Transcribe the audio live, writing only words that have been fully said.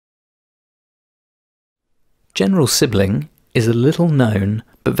General Sibling is a little known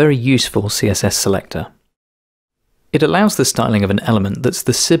but very useful CSS selector. It allows the styling of an element that's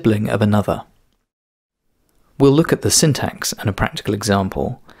the sibling of another. We'll look at the syntax and a practical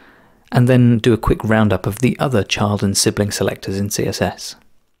example, and then do a quick roundup of the other child and sibling selectors in CSS.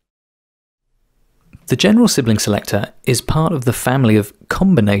 The General Sibling Selector is part of the family of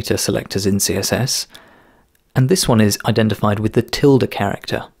combinator selectors in CSS, and this one is identified with the tilde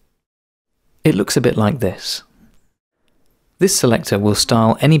character. It looks a bit like this. This selector will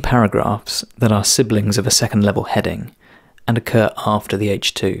style any paragraphs that are siblings of a second level heading and occur after the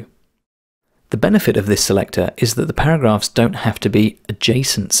H2. The benefit of this selector is that the paragraphs don't have to be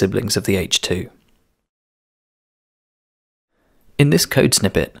adjacent siblings of the H2. In this code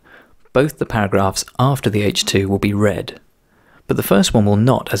snippet, both the paragraphs after the H2 will be read, but the first one will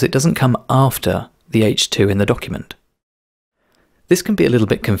not, as it doesn't come after the H2 in the document. This can be a little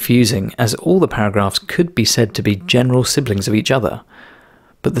bit confusing, as all the paragraphs could be said to be general siblings of each other,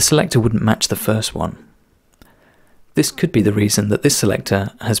 but the selector wouldn't match the first one. This could be the reason that this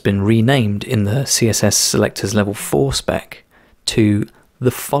selector has been renamed in the CSS Selectors Level 4 spec to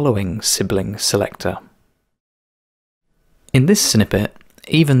the following Sibling Selector. In this snippet,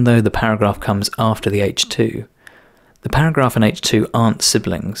 even though the paragraph comes after the H2, the paragraph and H2 aren't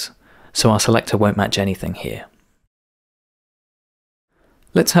siblings, so our selector won't match anything here.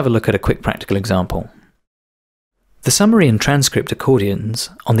 Let's have a look at a quick practical example. The summary and transcript accordions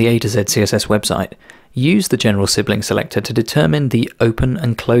on the A to Z CSS website use the General Sibling Selector to determine the open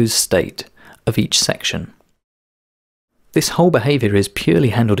and close state of each section. This whole behaviour is purely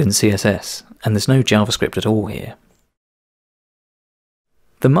handled in CSS, and there's no JavaScript at all here.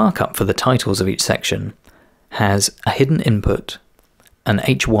 The markup for the titles of each section has a hidden input, an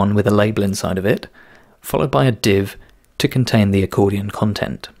H1 with a label inside of it, followed by a div to contain the accordion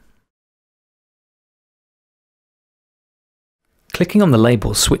content. Clicking on the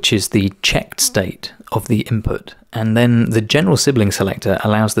label switches the checked state of the input, and then the General Sibling Selector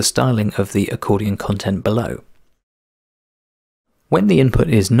allows the styling of the accordion content below. When the input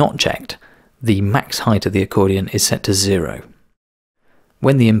is not checked, the max height of the accordion is set to 0.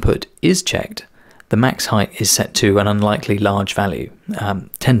 When the input is checked, the max height is set to an unlikely large value,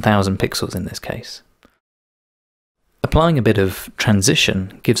 10,000 pixels in this case. Applying a bit of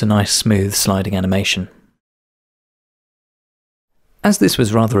transition gives a nice smooth sliding animation. As this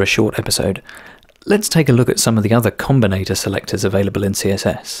was rather a short episode, let's take a look at some of the other combinator selectors available in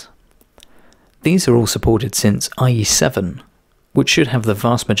CSS. These are all supported since IE7, which should have the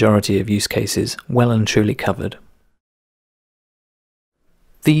vast majority of use cases well and truly covered.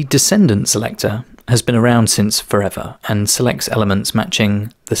 The descendant selector has been around since forever and selects elements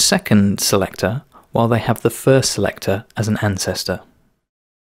matching the second selector while they have the first selector as an ancestor.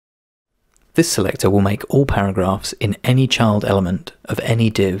 This selector will make all paragraphs in any child element of any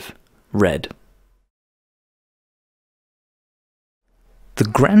div read. The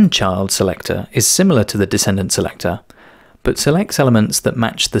grandchild selector is similar to the descendant selector, but selects elements that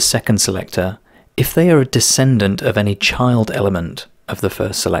match the second selector if they are a descendant of any child element of the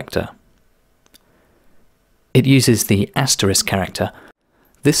first selector. It uses the asterisk character.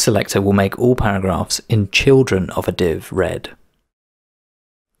 This selector will make all paragraphs in children of a div read.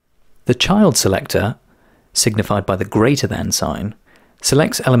 The child selector, signified by the greater than sign,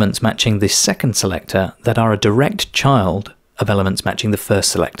 selects elements matching the second selector that are a direct child of elements matching the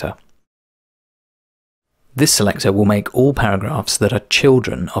first selector. This selector will make all paragraphs that are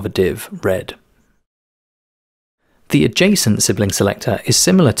children of a div read. The adjacent sibling selector is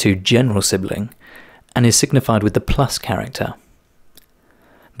similar to General Sibling and is signified with the plus character.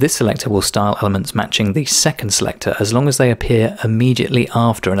 This selector will style elements matching the second selector as long as they appear immediately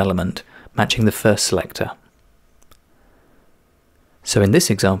after an element matching the first selector. So in this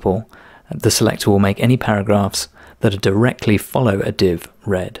example, the selector will make any paragraphs that directly follow a div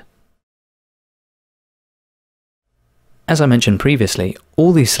read. As I mentioned previously,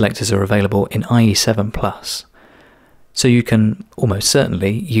 all these selectors are available in IE7+, so you can almost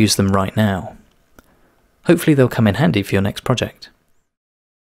certainly use them right now. Hopefully they'll come in handy for your next project.